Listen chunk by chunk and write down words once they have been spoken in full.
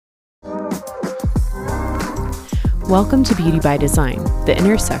Welcome to Beauty by Design, the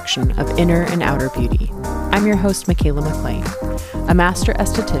intersection of inner and outer beauty. I'm your host, Michaela McLean, a master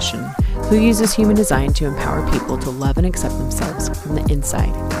esthetician who uses human design to empower people to love and accept themselves from the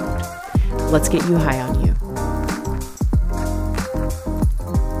inside out. Let's get you high on you.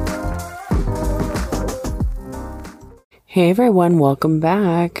 Hey everyone, welcome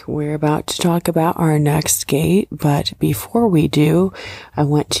back. We're about to talk about our next gate, but before we do, I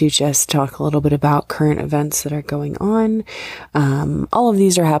want to just talk a little bit about current events that are going on. All of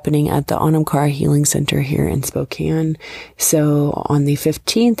these are happening at the Anamkara Healing Center here in Spokane. So on the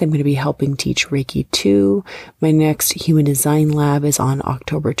 15th, I'm going to be helping teach Reiki 2. My next Human Design Lab is on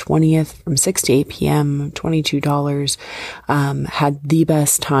October 20th from 6 to 8 p.m., $22. Had the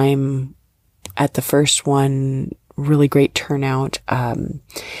best time at the first one. Really great turnout. And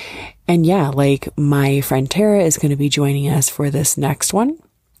yeah, like my friend Tara is going to be joining us for this next one.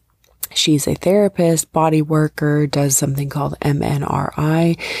 She's a therapist, body worker, does something called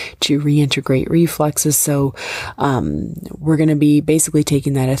MNRI to reintegrate reflexes. So, we're going to be basically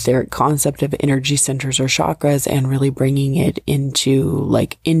taking that etheric concept of energy centers or chakras and really bringing it into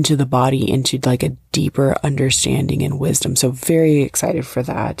the body, into like a deeper understanding and wisdom. So very excited for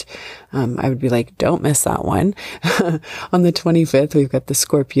that. I would be like, don't miss that one. On the 25th, we've got the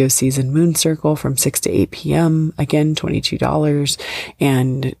Scorpio season moon circle from 6 to 8 p.m. Again, $22,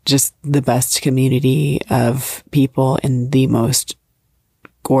 and just the best community of people in the most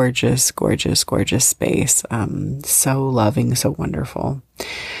gorgeous, gorgeous, gorgeous space. So loving, so wonderful.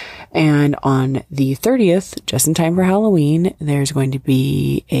 And on the 30th, just in time for Halloween, there's going to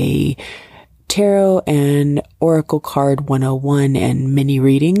be a Tarot and Oracle Card 101 and mini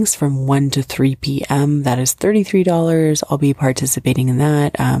readings from 1 to 3 p.m. That is $33. I'll be participating in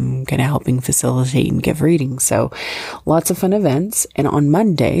that. I'm kind of helping facilitate and give readings. So lots of fun events. And on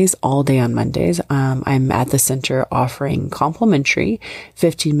Mondays, all day on Mondays, I'm at the center offering complimentary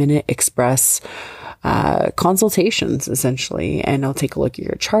 15-minute express consultations essentially, and I'll take a look at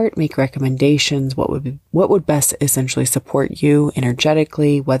your chart, make recommendations, what would best essentially support you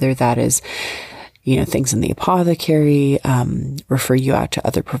energetically, whether that is, things in the apothecary, refer you out to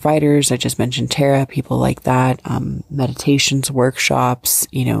other providers. I just mentioned Tara, people like that, meditations, workshops,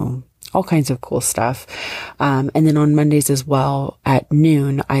 all kinds of cool stuff. And then on Mondays as well at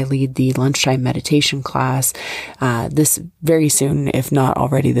noon, I lead the lunchtime meditation class. This very soon, if not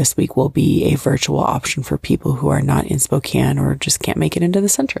already this week, will be a virtual option for people who are not in Spokane or just can't make it into the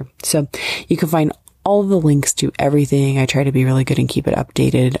center. So you can find all the links to everything. I try to be really good and keep it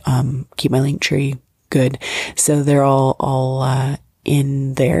updated. Keep my link tree good. So they're all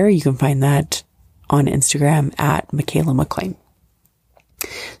in there. You can find that on Instagram at Michaela McLean.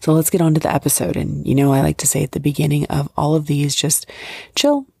 So let's get on to the episode. And, I like to say at the beginning of all of these, just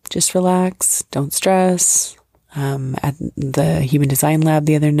chill, just relax, don't stress. At the Human Design Lab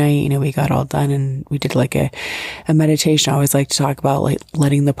the other night, we got all done and we did like a meditation. I always like to talk about like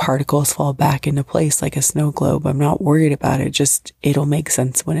letting the particles fall back into place like a snow globe. I'm not worried about it. Just, it'll make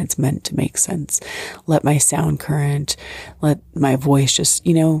sense when it's meant to make sense. Let my sound current, let my voice just,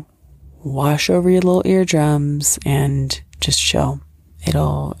 wash over your little eardrums and just chill. It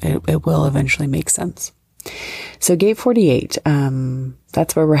will eventually make sense. So gate 48,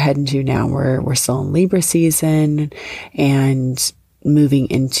 that's where we're heading to now. We're still in Libra season and moving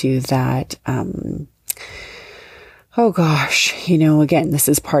into that, again, this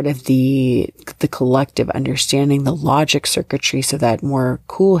is part of the collective understanding, the logic circuitry. So that more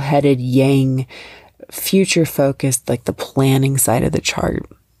cool-headed yang, future focused, like the planning side of the chart.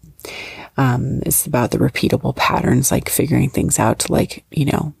 It's about the repeatable patterns, like figuring things out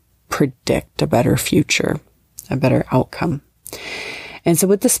to predict a better future, a better outcome. And so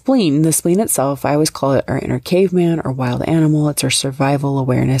with the spleen itself, I always call it our inner caveman or wild animal. It's our survival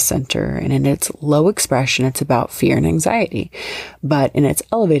awareness center. And in its low expression, it's about fear and anxiety. But in its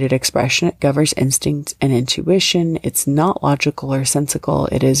elevated expression, it governs instinct and intuition. It's not logical or sensical.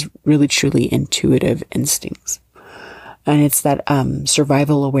 It is really, truly intuitive instincts. And it's that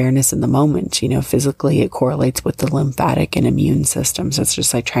survival awareness in the moment. Physically, it correlates with the lymphatic and immune system. So it's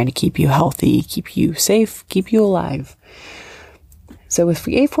just like trying to keep you healthy, keep you safe, keep you alive. So with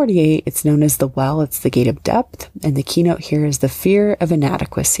gate 48, it's known as the well. It's the gate of depth. And the keynote here is the fear of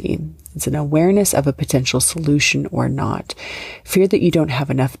inadequacy. It's an awareness of a potential solution or not. Fear that you don't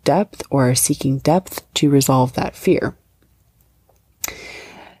have enough depth or are seeking depth to resolve that fear.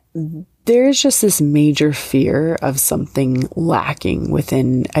 There is just this major fear of something lacking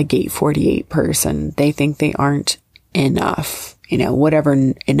within a gate 48 person. They think they aren't enough,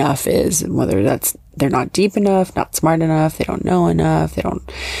 whatever enough is, and whether that's they're not deep enough, not smart enough, they don't know enough, they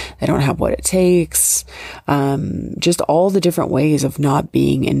don't have what it takes. Just all the different ways of not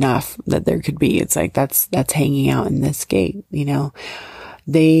being enough that there could be. It's like, that's hanging out in this gate,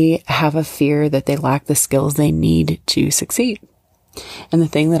 They have a fear that they lack the skills they need to succeed. And the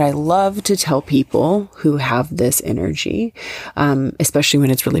thing that I love to tell people who have this energy, especially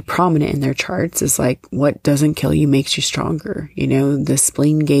when it's really prominent in their charts, is like, what doesn't kill you makes you stronger. The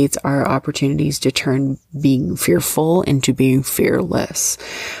spleen gates are opportunities to turn being fearful into being fearless,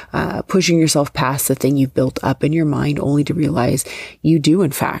 pushing yourself past the thing you've built up in your mind only to realize you do,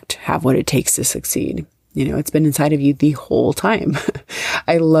 in fact, have what it takes to succeed. It's been inside of you the whole time.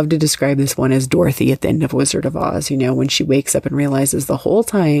 I love to describe this one as Dorothy at the end of Wizard of Oz. When she wakes up and realizes the whole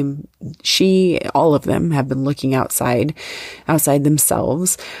time all of them have been looking outside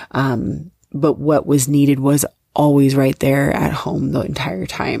themselves. But what was needed was always right there at home the entire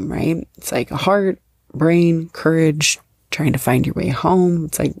time, right? It's like a heart, brain, courage, trying to find your way home.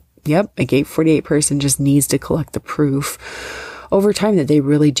 It's like, yep, a Gate 48 person just needs to collect the proof over time that they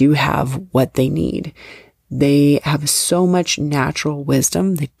really do have what they need. They have so much natural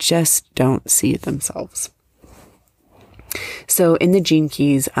wisdom, they just don't see it themselves. So in the Gene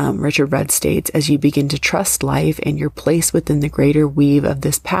Keys, Richard Rudd states, as you begin to trust life and your place within the greater weave of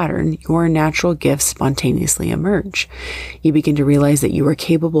this pattern, your natural gifts spontaneously emerge. You begin to realize that you are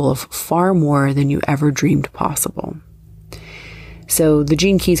capable of far more than you ever dreamed possible. So the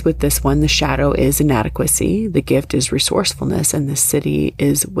Gene Keys with this one, the shadow is inadequacy, the gift is resourcefulness, and the city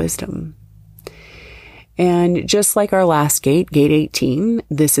is wisdom. And just like our last gate, Gate 18,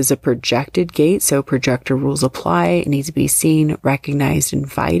 this is a projected gate, so projector rules apply. It needs to be seen, recognized,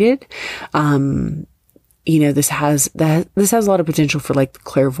 invited. This has a lot of potential for like the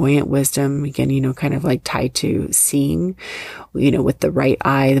clairvoyant wisdom, again, kind of like tied to seeing, with the right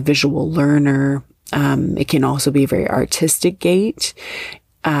eye, the visual learner. It can also be a very artistic gate.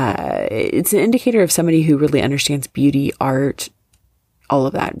 It's an indicator of somebody who really understands beauty, art, all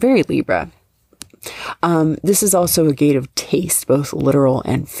of that. Very Libra. This is also a gate of taste, both literal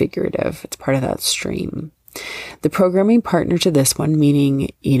and figurative. It's part of that stream. The programming partner to this one,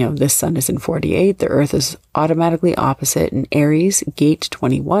 meaning, this sun is in 48, the earth is automatically opposite in Aries, Gate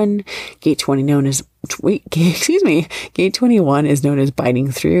 21. Gate 21 is known as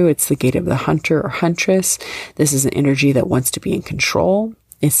biting through. It's the gate of the hunter or huntress. This is an energy that wants to be in control.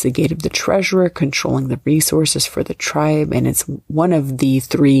 It's the gate of the treasurer, controlling the resources for the tribe. And it's one of the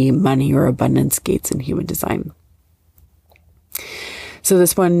 3 money or abundance gates in human design. So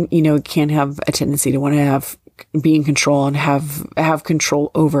this one, can have a tendency to want to be in control and have control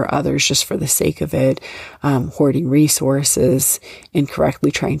over others just for the sake of it, hoarding resources,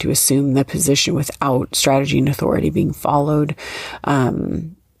 incorrectly trying to assume the position without strategy and authority being followed,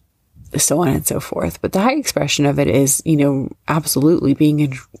 so on and so forth. But the high expression of it is, absolutely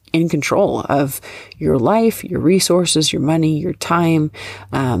being in control of your life, your resources, your money, your time.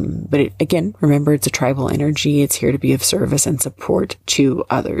 But again, remember, it's a tribal energy. It's here to be of service and support to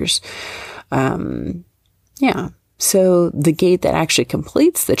others. So the gate that actually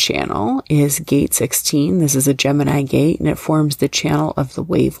completes the channel is Gate 16. This is a Gemini gate, and it forms the channel of the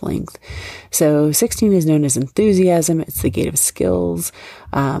wavelength. So 16 is known as enthusiasm. It's the gate of skills.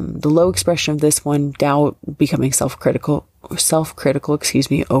 The low expression of this one, doubt, becoming self-critical,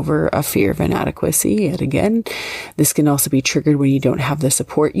 over a fear of inadequacy. And again, this can also be triggered when you don't have the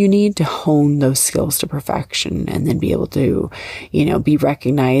support you need to hone those skills to perfection and then be able to, be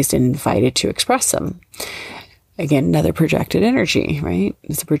recognized and invited to express them. Again, another projected energy, right?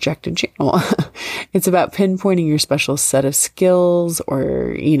 It's a projected channel. It's about pinpointing your special set of skills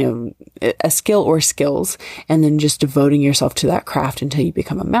or, a skill or skills, and then just devoting yourself to that craft until you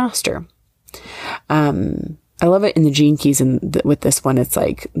become a master. I love it in the Gene Keys, and with this one, it's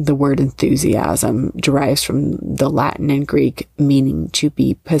like the word enthusiasm derives from the Latin and Greek meaning to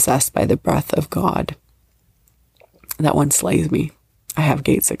be possessed by the breath of God. That one slays me. I have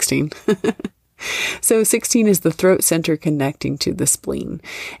Gate 16. So 16 is the throat center connecting to the spleen.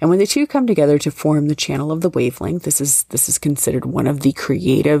 And when the two come together to form the channel of the wavelength, this is considered one of the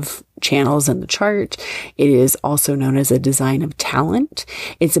creative channels in the chart. It is also known as a design of talent.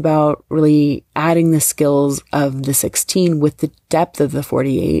 It's about really adding the skills of the 16 with the depth of the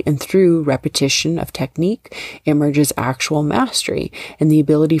 48, and through repetition of technique emerges actual mastery and the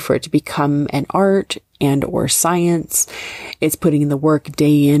ability for it to become an art and or science. It's putting in the work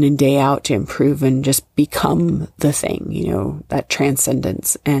day in and day out to improve and just become the thing, that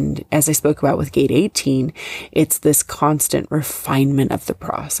transcendence. And as I spoke about with Gate 18, it's this constant refinement of the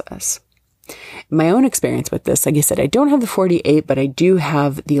process. My own experience with this, like I said, I don't have the 48, but I do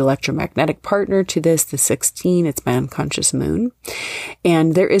have the electromagnetic partner to this, the 16. It's my unconscious moon.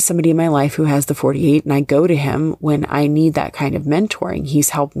 And there is somebody in my life who has the 48, and I go to him when I need that kind of mentoring.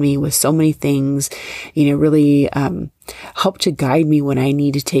 He's helped me with so many things, really helped to guide me when I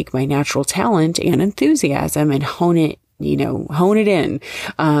need to take my natural talent and enthusiasm and hone it in,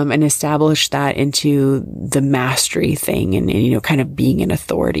 and establish that into the mastery thing and kind of being an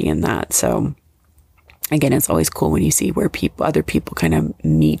authority in that. So again, it's always cool when you see where other people kind of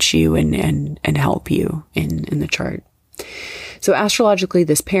meet you and help you in the chart. So astrologically,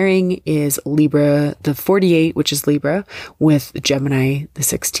 this pairing is Libra, the 48, which is Libra, with Gemini, the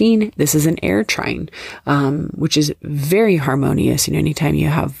 16. This is an air trine, which is very harmonious. Anytime you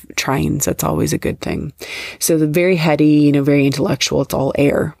have trines, that's always a good thing. So the very heady, very intellectual, it's all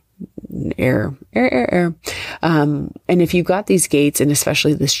air. And if you've got these gates, and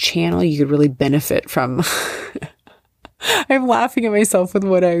especially this channel, you could really benefit from, I'm laughing at myself with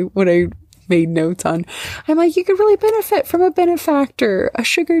what I made notes on. I'm like, you could really benefit from a benefactor, a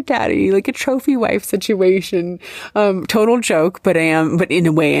sugar daddy, like a trophy wife situation. Total joke, but in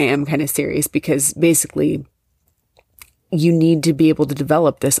a way I am kind of serious, because basically you need to be able to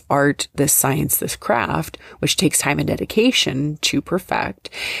develop this art, this science, this craft, which takes time and dedication to perfect.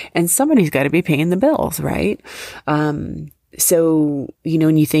 And somebody's got to be paying the bills, right? So,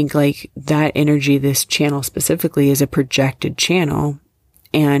 when you think like that energy, this channel specifically is a projected channel,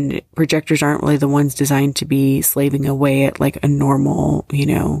 and projectors aren't really the ones designed to be slaving away at like a normal,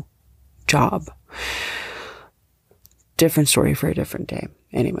 job. Different story for a different day.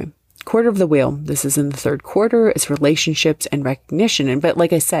 Anyway. Quarter of the wheel. This is in the third quarter. It's relationships and recognition. But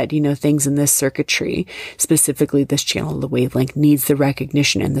like I said, things in this circuitry, specifically this channel of the wavelength, needs the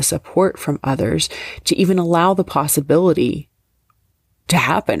recognition and the support from others to even allow the possibility to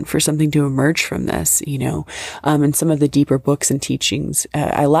happen, for something to emerge from this, and some of the deeper books and teachings.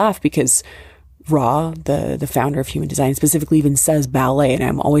 I laugh because Ra, the founder of Human Design, specifically even says ballet. And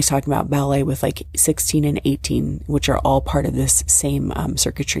I'm always talking about ballet with like 16 and 18, which are all part of this same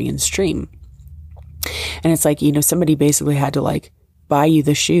circuitry and stream. And it's like, somebody basically had to like buy you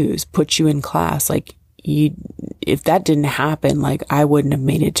the shoes, put you in class. Like if that didn't happen, like I wouldn't have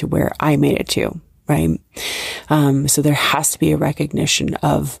made it to where I made it to. Right. So there has to be a recognition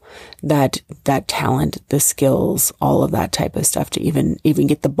of that talent, the skills, all of that type of stuff to even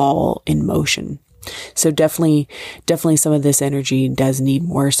get the ball in motion. So definitely some of this energy does need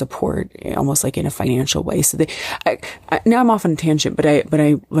more support, almost like in a financial way. So now I'm off on a tangent, but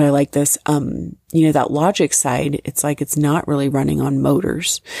I like this, that logic side, it's like, it's not really running on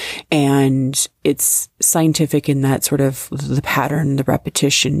motors, and it's scientific in that sort of the pattern, the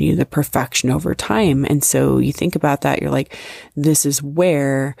repetition, the perfection over time. And so you think about that, you're like, this is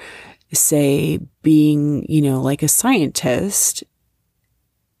where, say, being, like a scientist,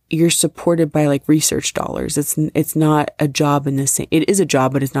 you're supported by like research dollars. It's not a job in the same, it is a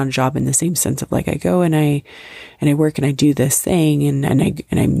job, but it's not a job in the same sense of like, I go and I work and I do this thing and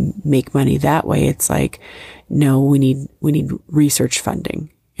I make money that way. It's like, no, we need research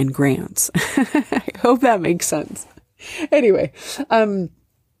funding and grants. I hope that makes sense. Anyway,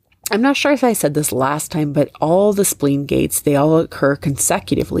 I'm not sure if I said this last time, but all the spleen gates, they all occur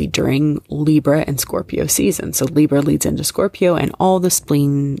consecutively during Libra and Scorpio season. So Libra leads into Scorpio and all the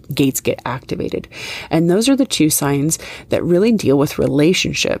spleen gates get activated. And those are the two signs that really deal with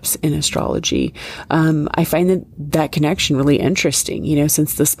relationships in astrology. I find that connection really interesting,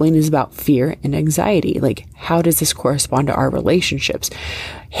 since the spleen is about fear and anxiety. Like, how does this correspond to our relationships?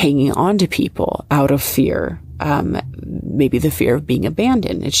 Hanging on to people out of fear. Maybe the fear of being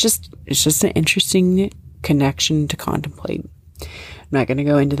abandoned. It's just an interesting connection to contemplate. I'm not going to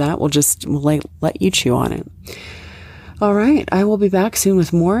go into that. We'll let you chew on it. All right. I will be back soon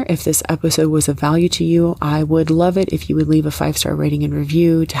with more. If this episode was of value to you, I would love it if you would leave a 5-star rating and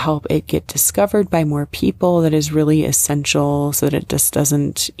review to help it get discovered by more people. That is really essential so that it just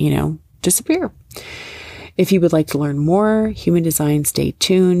doesn't, disappear. If you would like to learn more human design, stay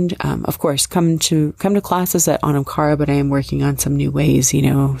tuned. Of course, come to classes at Anamkara, but I am working on some new ways,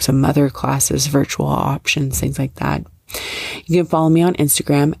 some other classes, virtual options, things like that. You can follow me on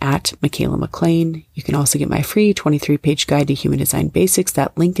Instagram at Michaela McLean. You can also get my free 23-page guide to human design basics.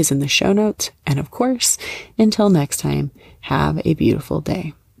 That link is in the show notes. And of course, until next time, have a beautiful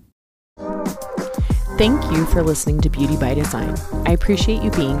day. Thank you for listening to Beauty by Design. I appreciate you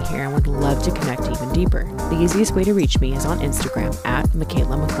being here and would love to connect even deeper. The easiest way to reach me is on Instagram at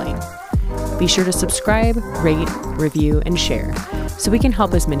Michaela McLean. Be sure to subscribe, rate, review, and share so we can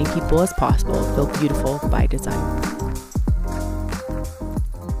help as many people as possible feel beautiful by design.